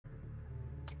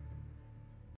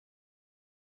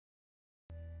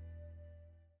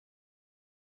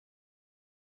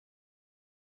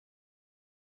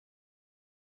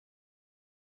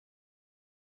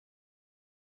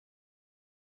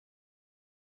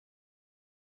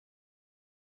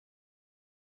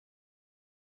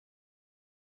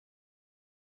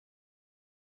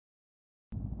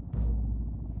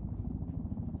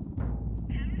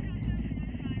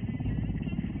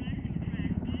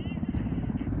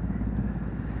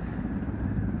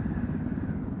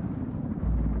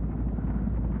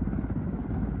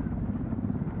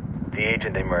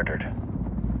agent they murdered.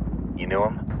 You knew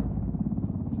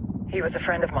him? He was a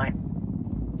friend of mine.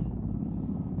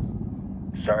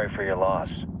 Sorry for your loss.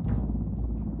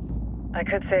 I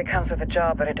could say it comes with a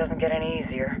job, but it doesn't get any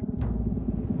easier.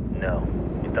 No,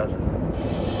 it doesn't.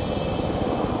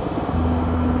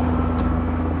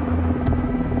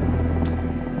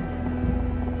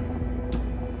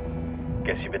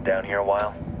 Guess you've been down here a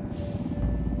while?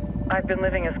 I've been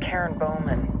living as Karen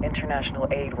Bowman, international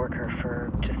aid worker,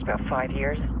 for just about 5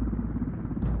 years.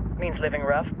 Means living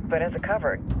rough, but as a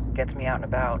cover, gets me out and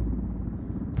about.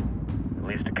 At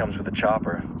least it comes with a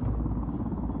chopper.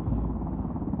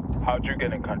 How'd you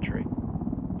get in country?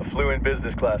 I flew in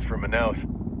business class from Manaus.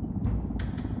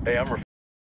 Hey, I'm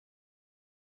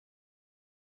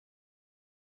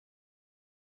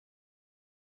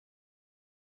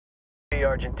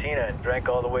Argentina and drank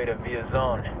all the way to Via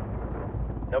Zone.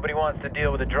 Nobody wants to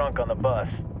deal with a drunk on the bus.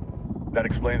 That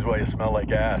explains why you smell like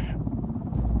ass.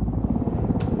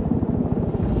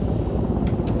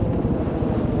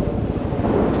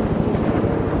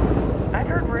 I've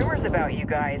heard rumors about you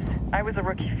guys. I was a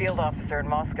rookie field officer in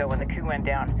Moscow when the coup went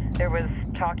down. There was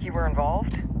talk you were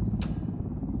involved?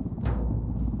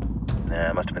 Nah,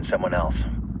 it must have been someone else.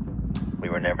 We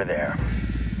were never there.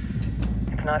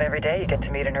 It's not every day you get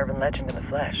to meet an urban legend in the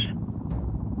flesh.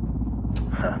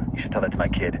 Huh, you should tell that to my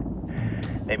kid.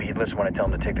 Maybe he'd listen when I tell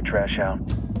him to take the trash out.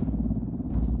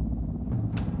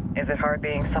 Is it hard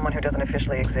being someone who doesn't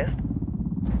officially exist?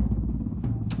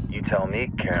 You tell me,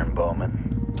 Karen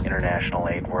Bowman, international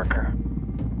aid worker.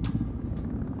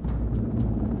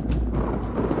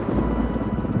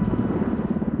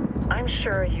 I'm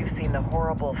sure you've seen the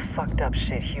horrible, fucked up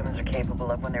shit humans are capable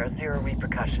of when there are zero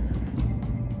repercussions.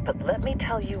 But let me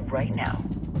tell you right now,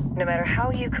 no matter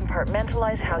how you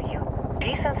compartmentalize, how you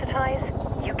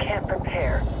desensitize, you can't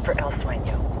prepare for El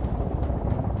Sueño.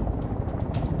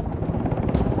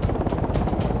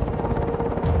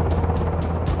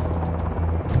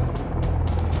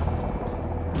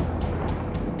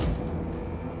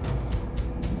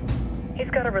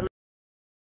 He's got a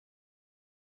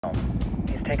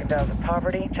He's taken vows of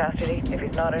poverty, chastity. If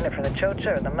he's not in it for the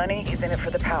chocha or the money, he's in it for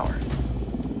the power.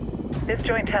 This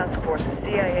joint task force is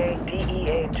CIA,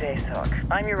 DEA, and JSOC.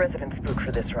 I'm your resident spook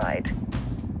for this ride.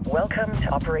 Welcome to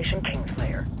Operation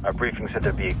Kingslayer. Our briefing said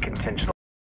there'd be a contingent.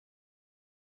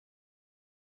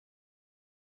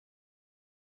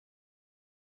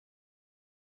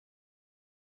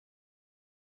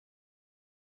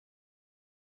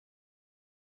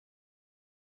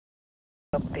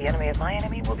 The enemy of my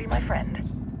enemy will be my friend.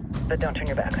 But don't turn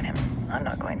your back on him. I'm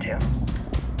not going to.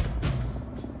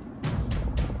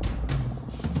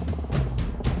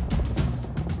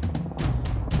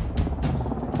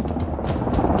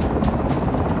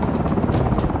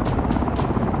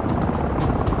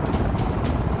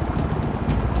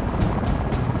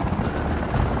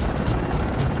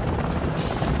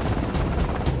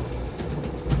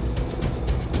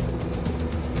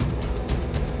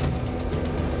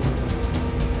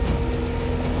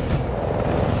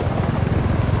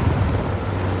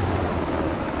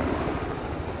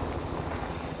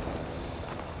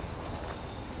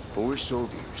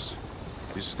 Soldiers.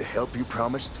 This is the help you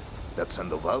promised? That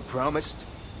Sandoval promised?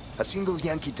 A single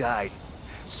Yankee died,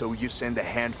 so you send a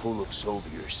handful of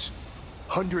soldiers.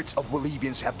 Hundreds of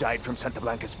Bolivians have died from Santa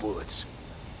Blanca's bullets.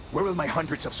 Where will my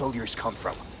hundreds of soldiers come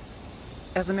from?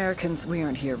 As Americans, we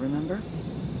aren't here, remember?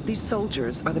 These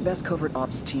soldiers are the best covert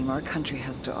ops team our country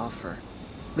has to offer.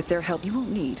 With their help, you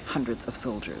won't need hundreds of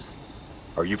soldiers.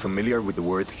 Are you familiar with the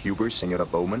word hubris, Senora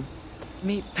Bowman?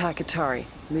 Meet Pat Qatari,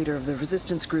 leader of the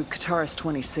resistance group Qatar's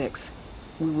 26.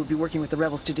 We will be working with the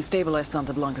rebels to destabilize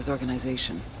Santa Blanca's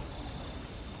organization.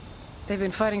 They've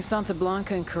been fighting Santa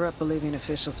Blanca and corrupt Bolivian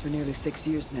officials for nearly 6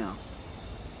 years now.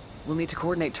 We'll need to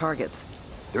coordinate targets.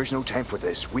 There's no time for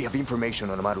this. We have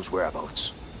information on Amaru's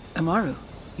whereabouts. Amaru?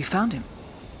 You found him?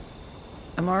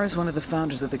 Amaru is one of the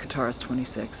founders of the Qatar's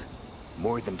 26.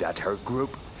 More than that, our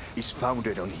group is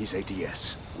founded on his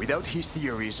ideas. Without his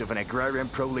theories of an agrarian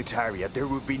proletariat, there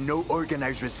would be no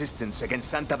organized resistance against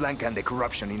Santa Blanca and the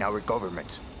corruption in our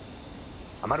government.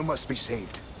 Amaru must be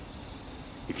saved.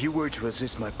 If you were to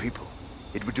assist my people,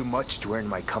 it would do much to earn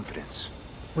my confidence.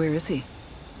 Where is he?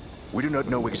 We do not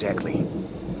know exactly.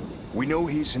 We know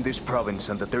he's in this province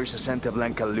and that there is a Santa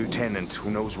Blanca lieutenant who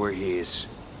knows where he is.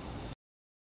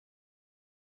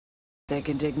 They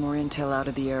can dig more intel out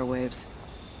of the airwaves.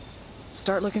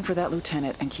 Start looking for that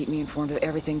lieutenant and keep me informed of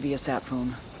everything via sat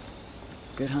phone.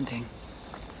 Good hunting.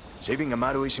 Saving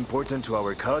Amaru is important to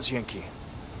our cause, Yankee.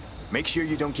 Make sure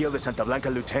you don't kill the Santa Blanca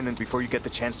lieutenant before you get the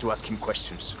chance to ask him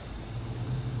questions.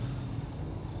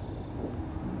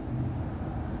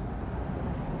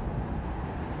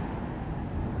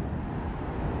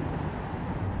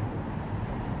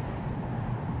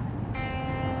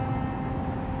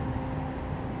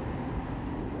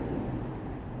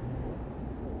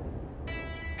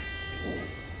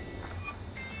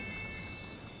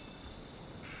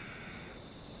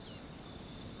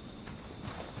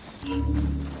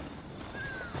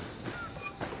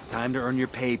 Time to earn your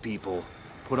pay, people.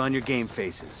 Put on your game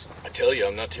faces. I tell you,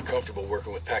 I'm not too comfortable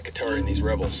working with Pakatari and these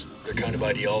rebels. Their kind of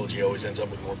ideology always ends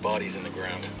up with more bodies in the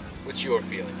ground. What's your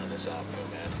feeling on this op,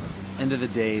 man? End of the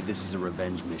day, this is a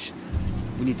revenge mission.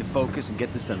 We need to focus and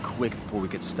get this done quick before we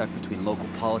get stuck between local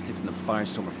politics and the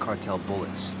firestorm of cartel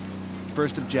bullets.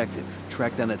 First objective,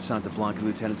 track down that Santa Blanca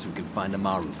lieutenant so we can find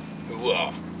Amaru.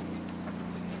 Hooah!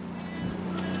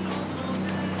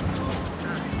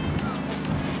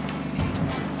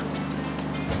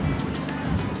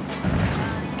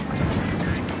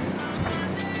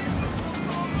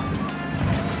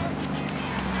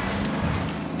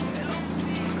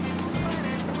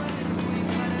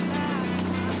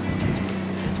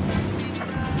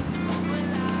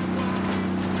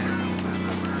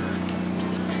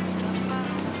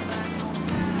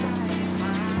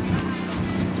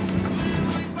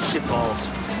 Balls.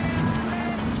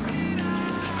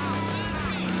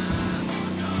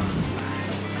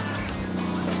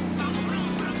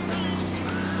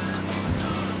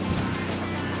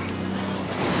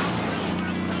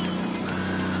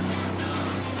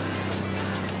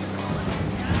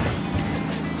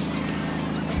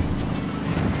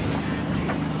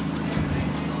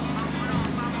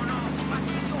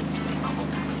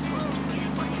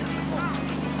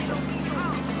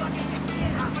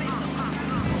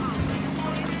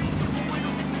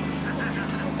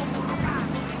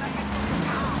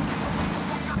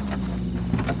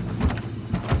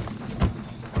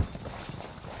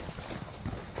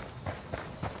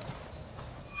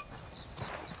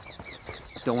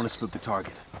 Don't want to spook the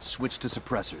target. Switch to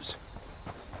suppressors.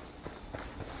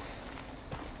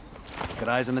 Got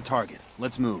eyes on the target.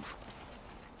 Let's move.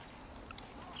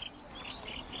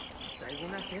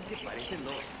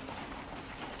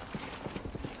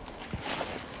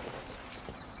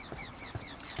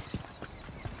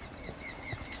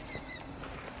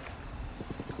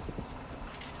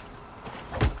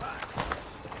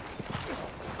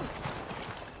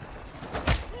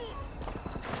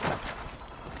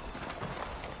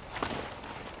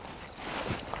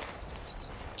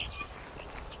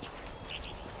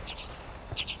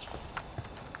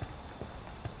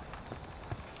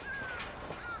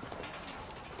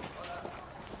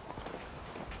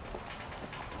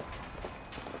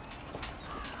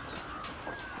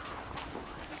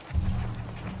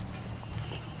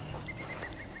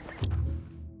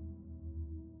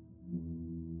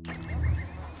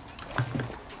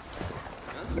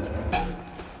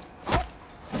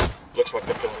 Looks like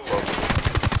they're feeling close.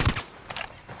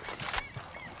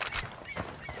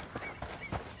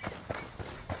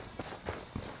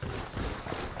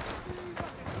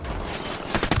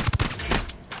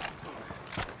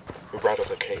 We rattled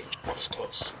the cage. That was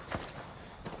close.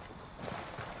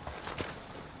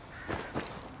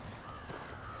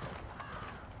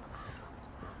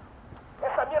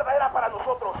 Esa mierda era para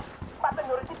nosotros. Maten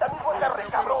ahorita mismo ese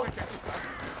recabrón.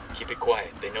 Keep it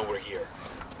quiet. They know we're here.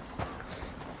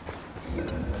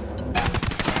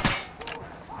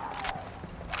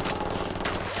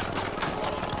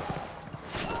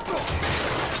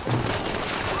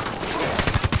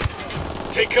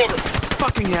 Take cover!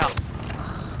 Fucking hell!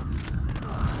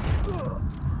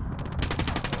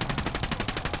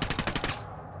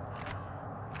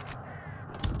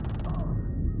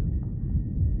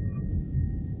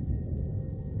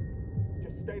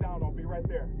 Just stay down, I'll be right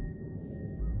there.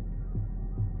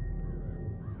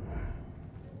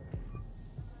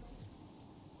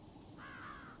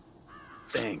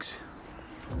 Thanks.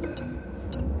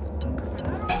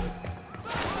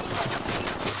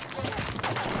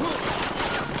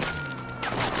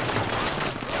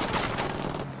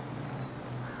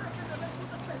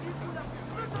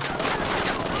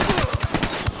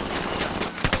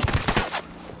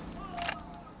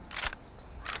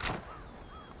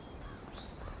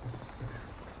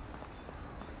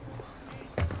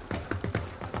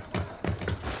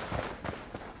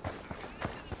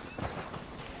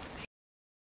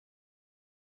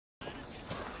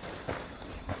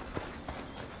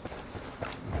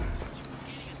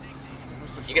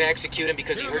 You gonna execute him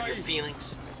because he hurt your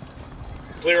feelings?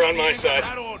 Clear on my side.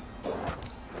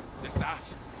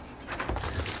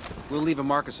 We'll leave a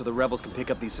marker so the rebels can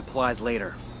pick up these supplies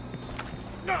later.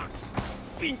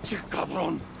 Pinche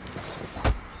cabrón.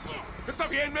 Está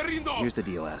bien, me rindo. Here's the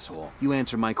deal, asshole. You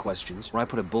answer my questions, or I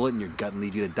put a bullet in your gut and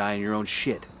leave you to die in your own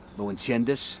shit. ¿Lo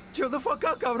entiendes? Chill the fuck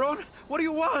out, cabrón. What do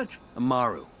you want?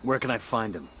 Amaru, where can I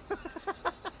find him?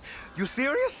 You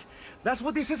serious? That's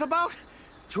what this is about?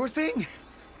 Sure thing.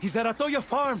 He's at Atoya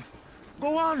Farm.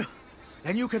 Go on.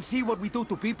 Then you can see what we do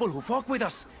to people who fuck with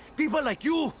us. People like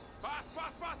you.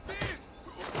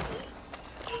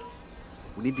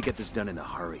 We need to get this done in a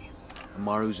hurry.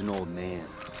 Amaru's an old man.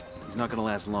 He's not gonna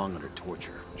last long under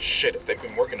torture. Shit, if they've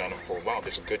been working on him for a while,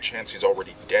 there's a good chance he's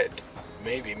already dead.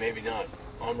 Maybe, maybe not.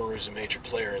 Amaru's a major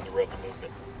player in the rebel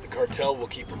movement. The cartel will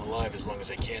keep him alive as long as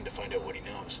they can to find out what he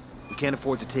knows. We can't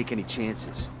afford to take any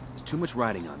chances. There's too much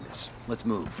riding on this. Let's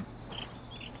move.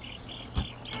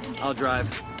 I'll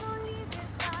drive.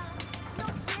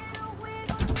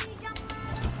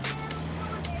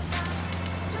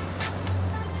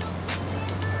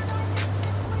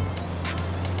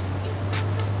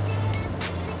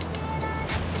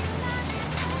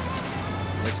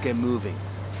 Let's get moving.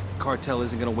 The cartel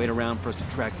isn't gonna wait around for us to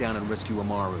track down and rescue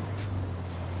Amaru.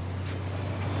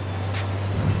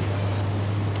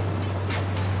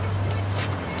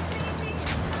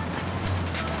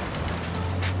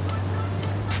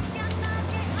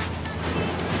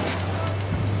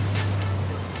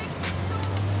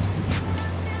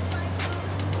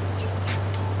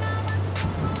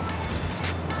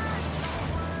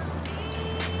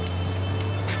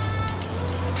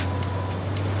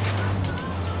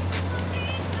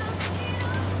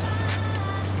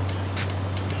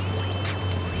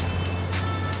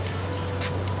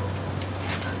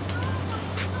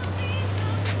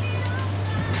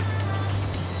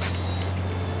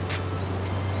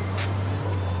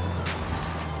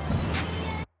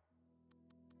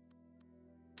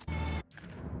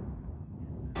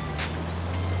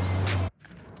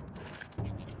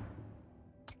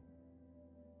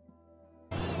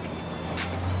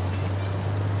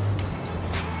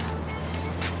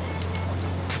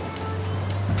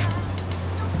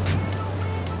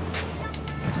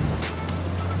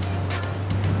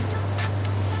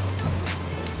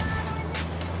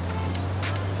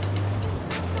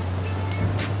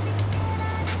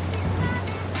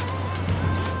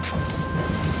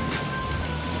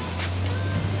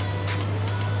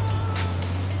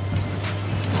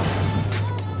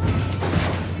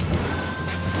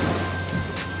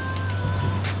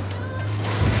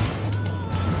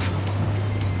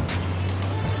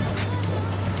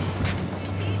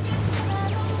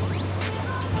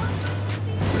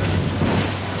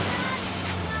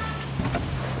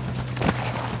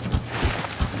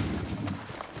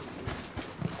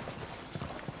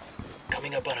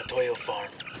 Up on a Toyo farm.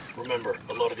 Remember,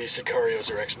 a lot of these Sicarios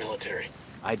are ex-military.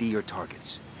 ID your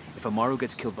targets. If Amaru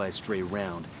gets killed by a stray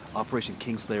round, Operation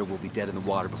Kingslayer will be dead in the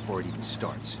water before it even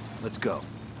starts. Let's go.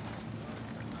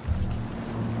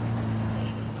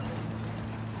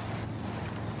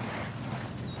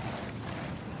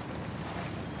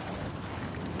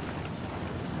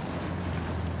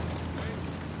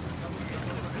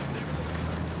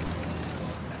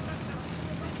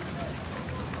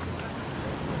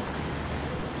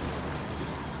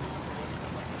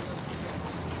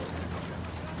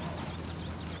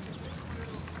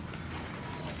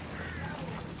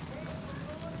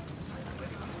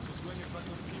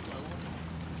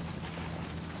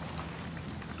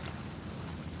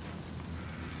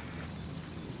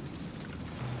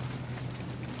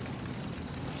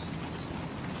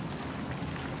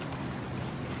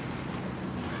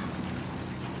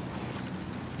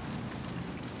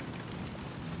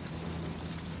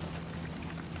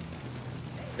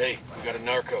 Hey, we got a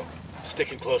narco.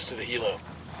 Sticking close to the helo.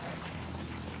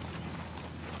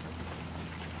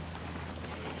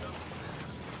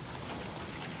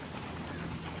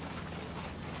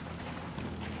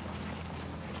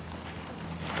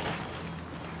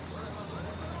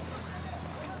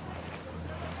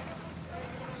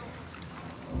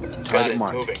 Target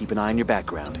marked. Moving. Keep an eye on your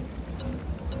background.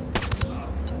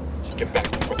 Get back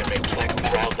before they make flank and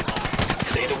crowd them up.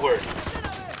 Say the word.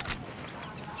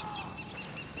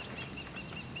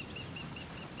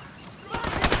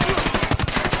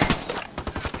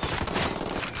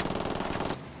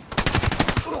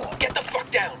 Get the fuck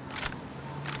down!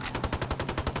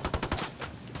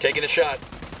 Taking a shot.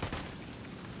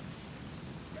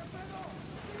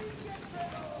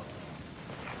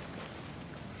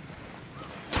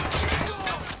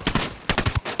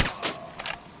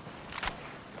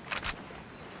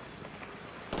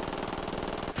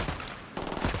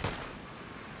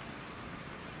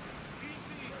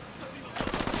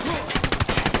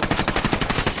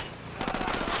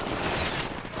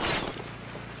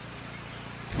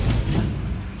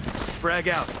 Frag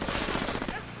out.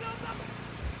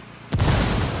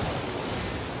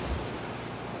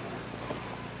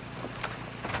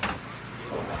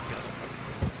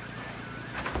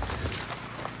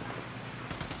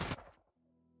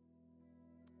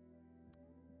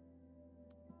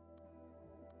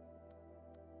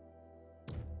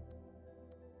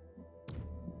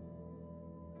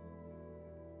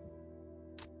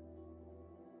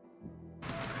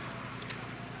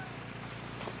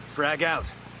 Frag out.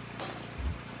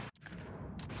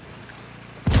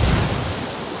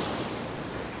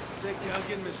 Sé que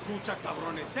alguien me escucha,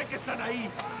 cabrones. Sé que están ahí.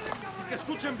 Así que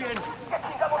escuchen bien. ¿Qué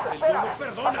chingados El espera? Dios no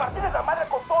perdona. ¡A partir de la madre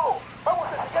con todo! ¡Vamos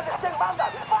a enseñarles quién manda!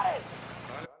 ¡Disparen!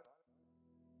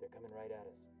 They're coming right at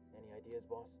us. Any ideas,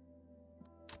 boss?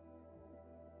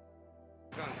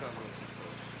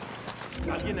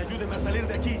 Alguien ayúdeme a salir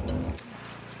de aquí.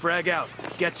 Frag out.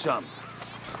 Get some.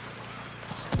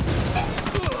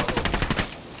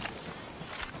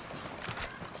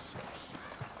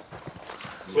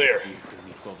 Clear.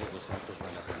 Todos los santos van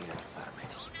a venir a matarme.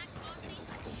 Tengo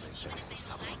que convencer a estos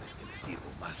cabrones que les sirvo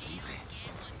más libre.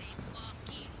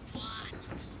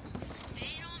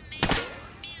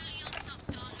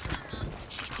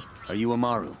 Are you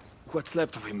Amaru? What's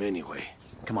left of him anyway?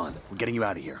 Come on, we're getting you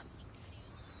out of here.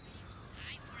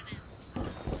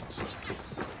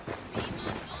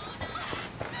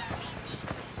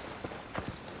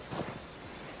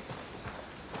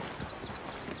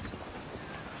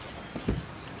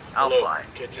 I'll Hello, fly.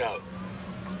 Get out.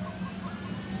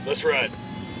 Let's ride.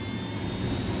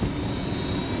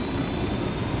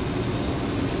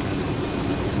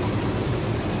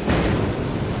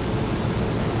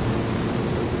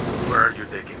 Where are you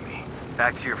taking me?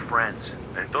 Back to your friends.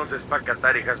 Entonces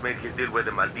Pacatari has made his deal with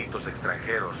the malditos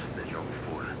extranjeros, the young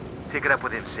fool. Take it up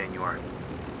with him, senor.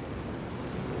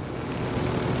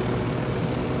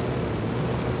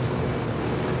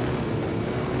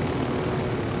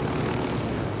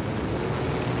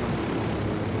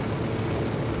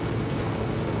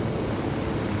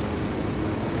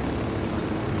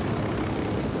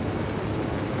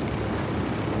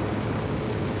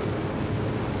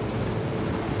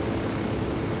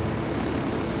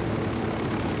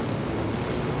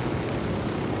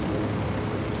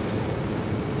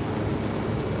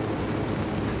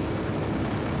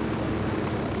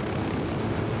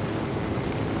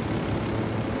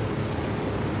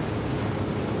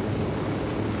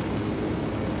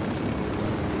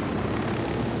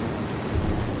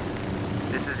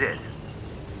 This is it.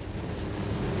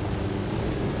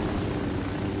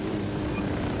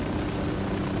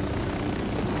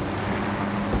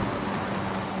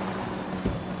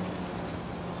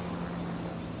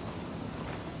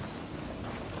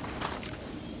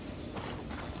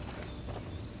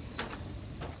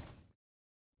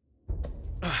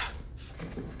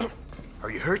 Are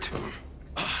you hurt?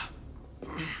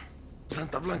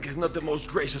 Santa Blanca is not the most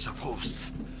gracious of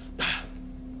hosts.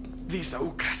 These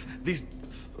Aucas, these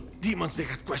demons they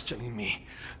had questioning me.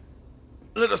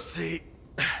 Let us say,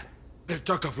 their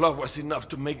talk of love was enough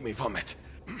to make me vomit.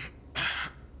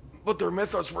 But their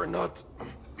methods were not...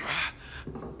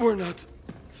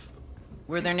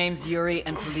 Were their names Yuri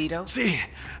and Polito? Sí,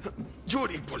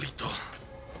 Yuri Polito.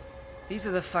 These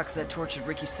are the fucks that tortured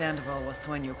Ricky Sandoval while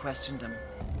Sueño questioned him.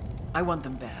 I want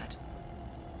them bad.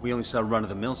 We only saw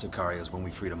run-of-the-mill Sicarios when we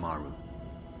freed Amaru.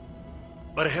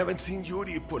 But I haven't seen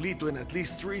Yuri and Polito in at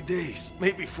least 3 days,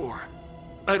 maybe 4.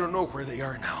 I don't know where they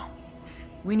are now.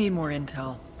 We need more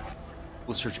intel.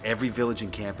 We'll search every village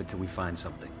and camp until we find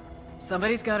something.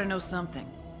 Somebody's gotta know something.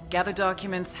 Gather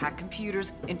documents, hack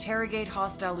computers, interrogate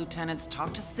hostile lieutenants,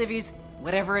 talk to civvies,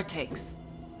 whatever it takes.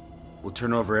 We'll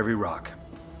turn over every rock.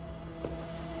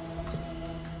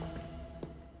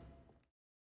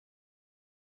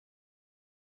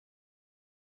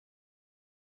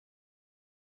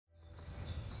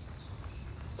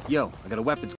 Yo, I got a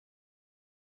weapons